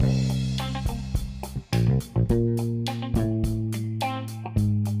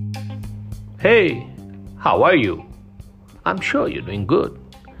Hey, how are you? I'm sure you're doing good.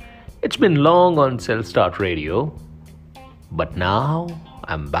 It's been long on Self Start Radio, but now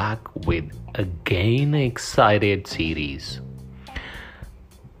I'm back with again an excited series.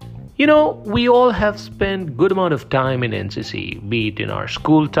 We all have spent good amount of time in NCC, be it in our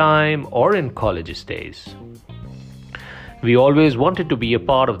school time or in college days. We always wanted to be a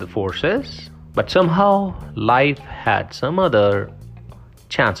part of the forces, but somehow life had some other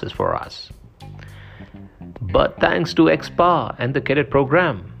chances for us. But thanks to XPA and the cadet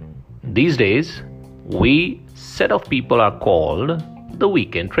program, these days we set of people are called the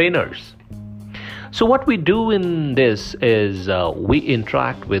weekend trainers. So what we do in this is we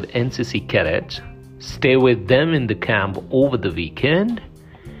interact with NCC cadets, stay with them in the camp over the weekend,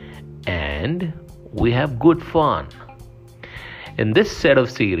 and we have good fun. In this set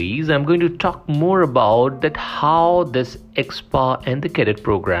of series, I'm going to talk more about that how this XPA and the cadet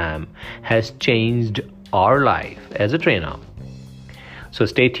program has changed our life as a trainer. So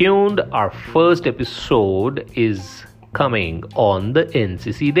stay tuned. Our first episode is coming on the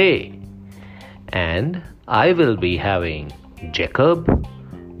NCC Day. And I will be having Jacob,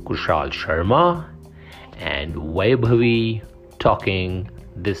 Kushal Sharma, and Vaibhavi talking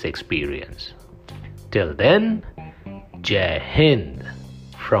this experience. Till then, Jai Hind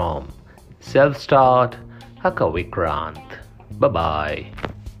from Self Start Haka Vikrant. Bye bye.